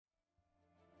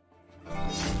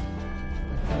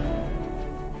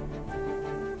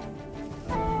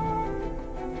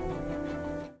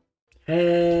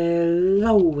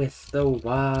Hello, it's the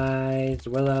wise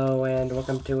Willow, and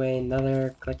welcome to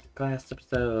another Clicker Class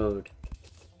episode.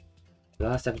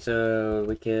 Last episode,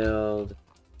 we killed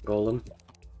Golem.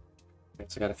 We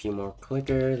also got a few more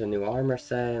clickers, a new armor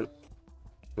set.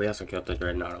 We also killed the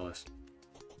Dread Nautilus.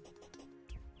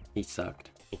 He sucked.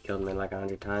 He killed me like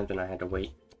 100 times, and I had to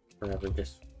wait forever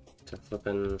just to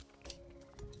flippin'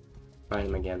 find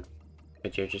him again.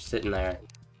 But you're just sitting there,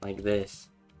 like this,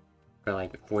 for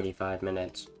like 45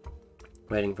 minutes,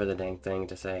 waiting for the dang thing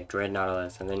to say Dread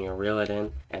Nautilus, and then you'll reel it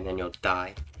in, and then you'll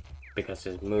die, because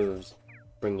his moves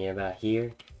bring you about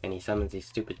here, and he summons these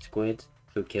stupid squids,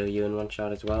 who kill you in one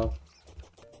shot as well.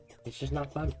 It's just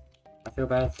not fun. I feel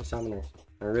bad for summoners,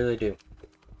 I really do,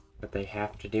 but they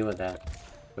have to deal with that,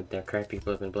 with their crappy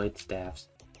flippin' blade staffs.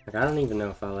 Like, I don't even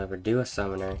know if I'll ever do a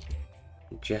summoner,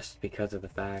 just because of the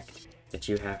fact that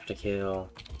you have to kill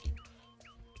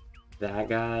that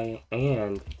guy,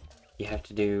 and you have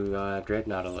to do Dread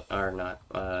Nautilus, or not,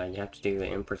 you have to do the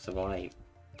Empress of Light.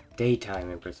 Daytime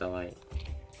Empress of Light.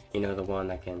 You know, the one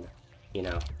that can, you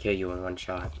know, kill you in one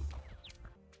shot.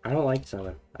 I don't like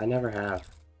summon. I never have.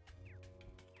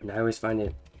 And I always find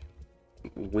it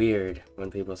weird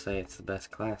when people say it's the best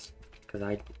class, because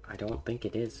I don't think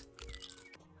it is.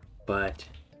 But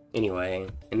anyway,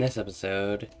 in this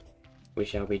episode, we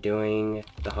shall be doing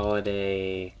the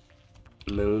holiday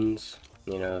moons,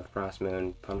 you know, frost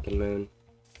moon, pumpkin moon.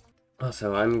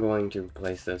 Also, I'm going to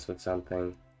replace this with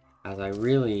something, as I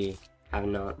really have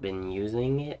not been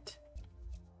using it.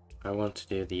 I want to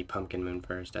do the pumpkin moon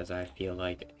first, as I feel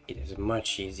like it is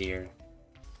much easier.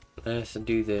 Let's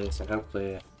do this, and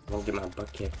hopefully I won't get my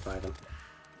butt kicked by them.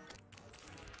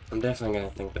 I'm definitely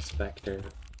going to think the Spectre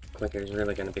clicker is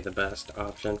really going to be the best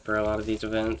option for a lot of these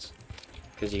events,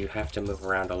 because you have to move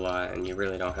around a lot, and you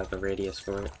really don't have the radius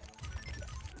for it.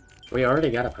 We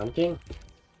already got a pumpkin?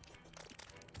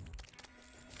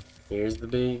 Here's the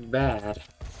big bad.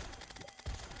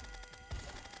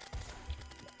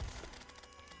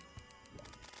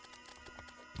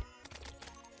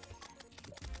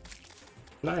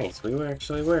 Nice, we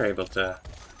were able to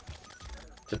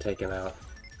take him out.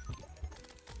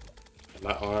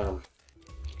 My arm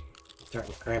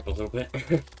starting to cramp a little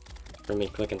bit from me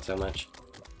clicking so much.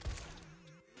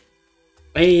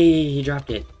 Hey, he dropped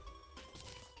it.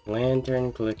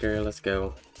 Lantern clicker, let's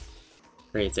go.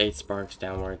 Creates 8 sparks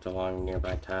downwards along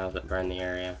nearby tiles that burn the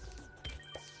area.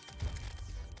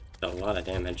 That's a lot of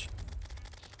damage.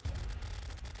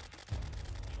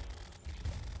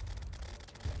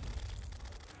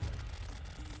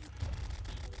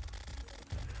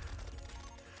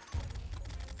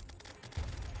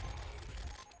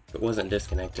 If it wasn't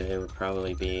disconnected, it would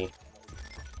probably be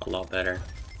a lot better.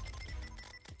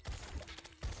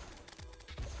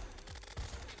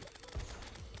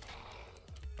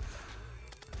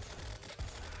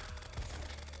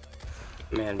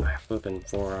 Man, my flippin'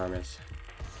 forearm is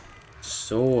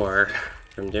sore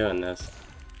from doing this.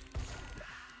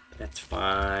 That's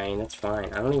fine, that's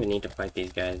fine. I don't even need to fight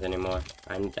these guys anymore.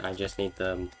 I just need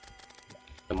the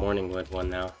morning wood one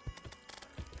now.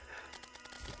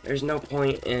 There's no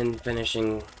point in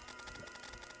finishing,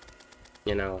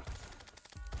 you know,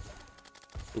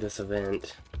 this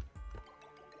event.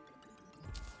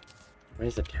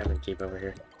 Where's the tavern keep over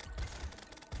here?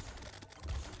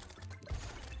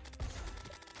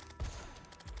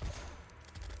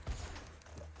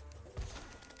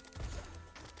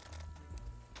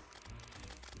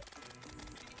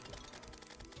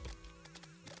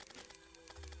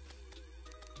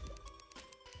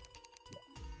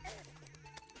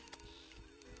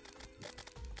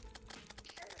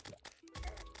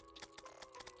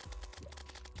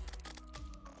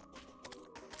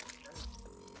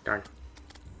 Darn.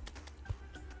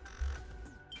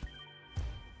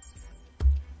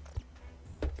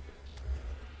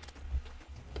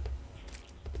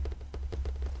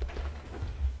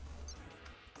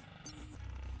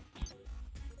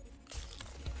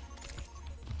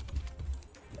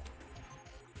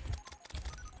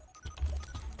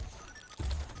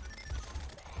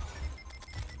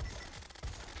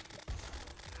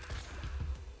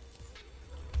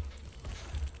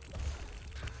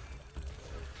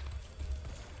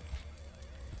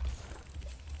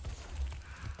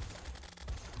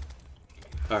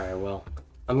 Alright, well,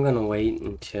 I'm gonna wait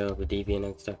until the Deviant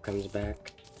and stuff comes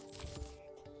back.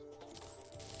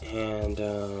 And,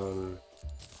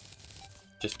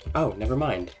 oh, never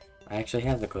mind. I actually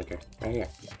have the clicker, right here.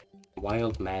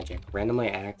 Wild Magic. Randomly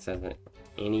acts as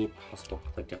any possible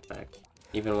click effect.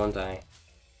 Even ones I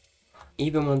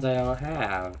don't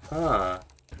have, huh?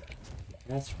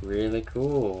 That's really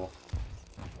cool.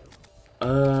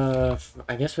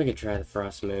 I guess we could try the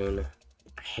Frost Moon.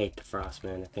 I hate the Frost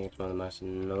Moon. I think it's one of the most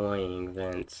annoying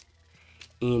events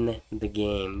in the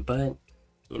game, but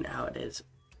you know how it is.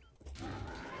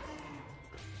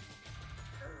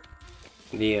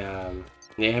 The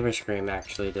Ever Scream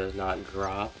actually does not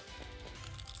drop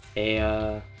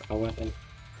a weapon.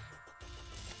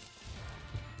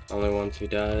 Only ones who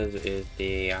does is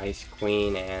the Ice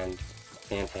Queen and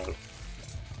Sand Tank.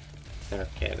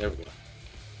 Okay, there we go.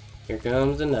 Here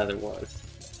comes another one.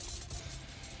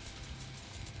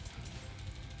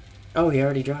 Oh, he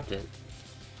already dropped it.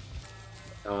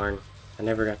 Darn. I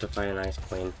never got to fight an Ice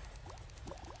Queen.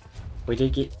 We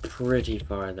did get pretty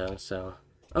far though, so...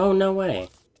 Oh, no way!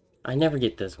 I never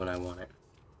get this when I want it.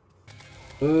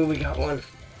 Ooh, we got one.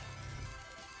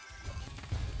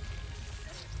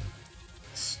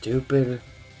 Stupid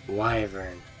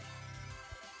wyvern.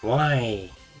 Why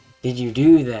did you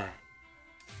do that?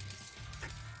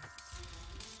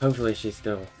 Hopefully she's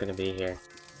still gonna be here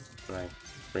when I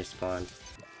respawn.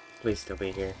 Please still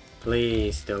be here.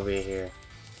 Please still be here.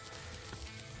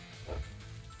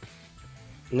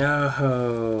 No.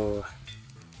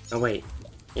 Oh wait.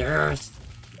 Yes.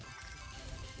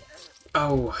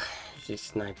 Oh, she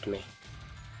sniped me.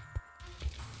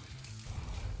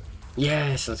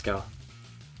 Yes, let's go.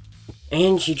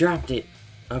 And she dropped it.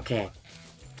 Okay.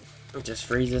 It just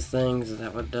freezes things. Is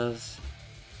that what it does?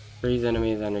 Freeze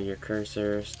enemies under your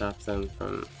cursor. Stop them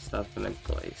in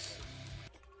place.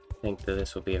 I think that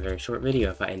this will be a very short video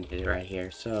if I ended it right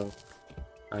here. So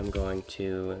I'm going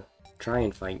to try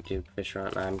and fight Duke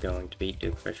Fishron. I'm going to beat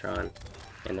Duke Fishron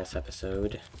in this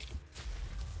episode.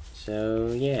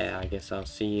 So yeah, I guess I'll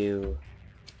see you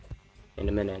in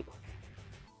a minute.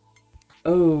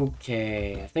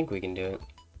 Okay, I think we can do it.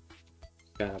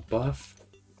 Got a buff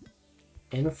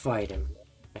and a fight him.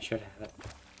 I should have it.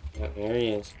 Oh, here he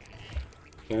is.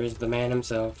 Here is the man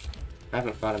himself. I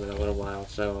haven't fought him in a little while,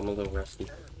 so I'm a little rusty.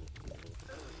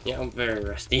 Yeah, I'm very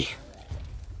rusty.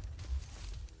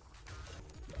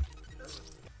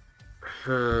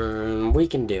 We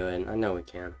can do it. I know we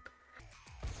can.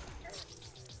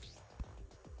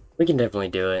 We can definitely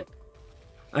do it.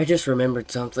 I just remembered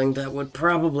something that would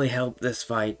probably help this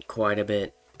fight quite a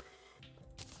bit.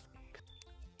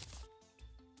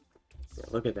 Yeah,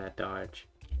 look at that dodge.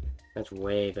 That's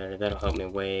way better. That'll help me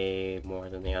way more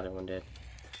than the other one did.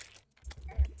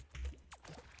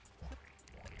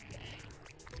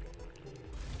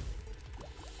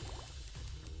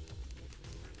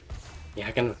 Yeah,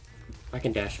 I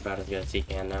can dash about as good as he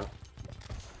can now.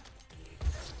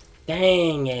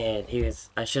 Dang it!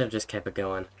 I should have just kept it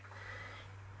going.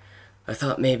 I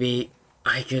thought maybe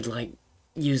I could, like,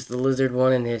 use the lizard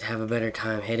one and it'd have a better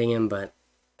time hitting him, but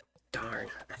darn.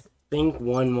 I think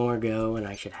one more go and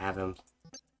I should have him.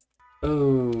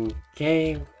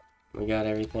 Okay. We got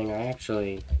everything. I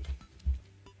actually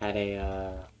had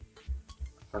a,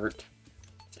 heart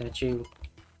statue.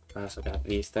 I also got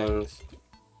these things.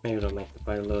 Maybe it'll make the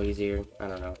fight a little easier. I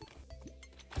don't know.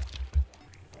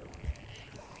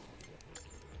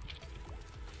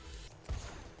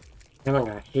 I haven't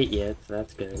got hit yet, so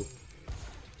that's good.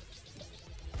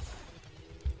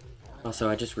 Also,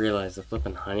 I just realized the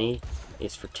flippin' honey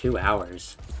is for 2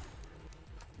 hours.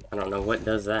 I don't know what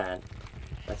does that.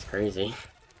 That's crazy.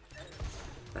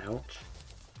 Ouch.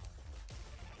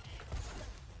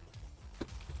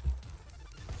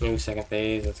 New second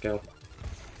phase, let's go.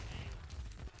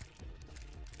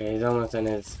 Okay, he's almost in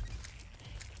his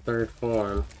 3rd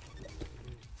form.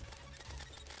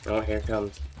 Oh, here it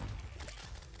comes.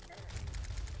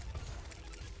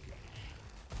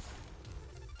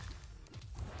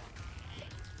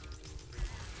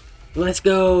 Let's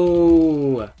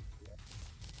go!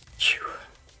 Phew.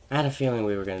 I had a feeling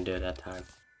we were gonna do it that time.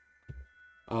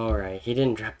 Alright, he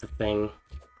didn't drop the thing.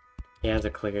 He has a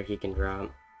clicker he can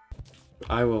drop.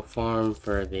 I will farm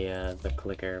for the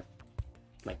clicker,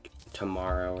 like,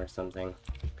 tomorrow or something.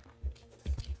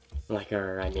 Like,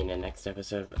 I mean, the next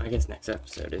episode. I guess next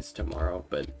episode is tomorrow,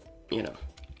 but, you know.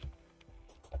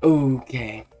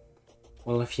 Okay.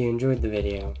 Well, if you enjoyed the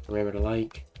video, remember to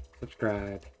like,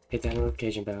 subscribe, hit that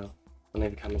notification bell, and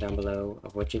leave a comment down below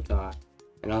of what you thought.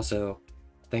 And also,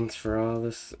 thanks for all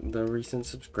the recent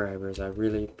subscribers. I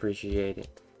really appreciate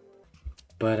it.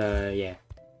 But, yeah.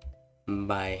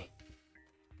 Bye.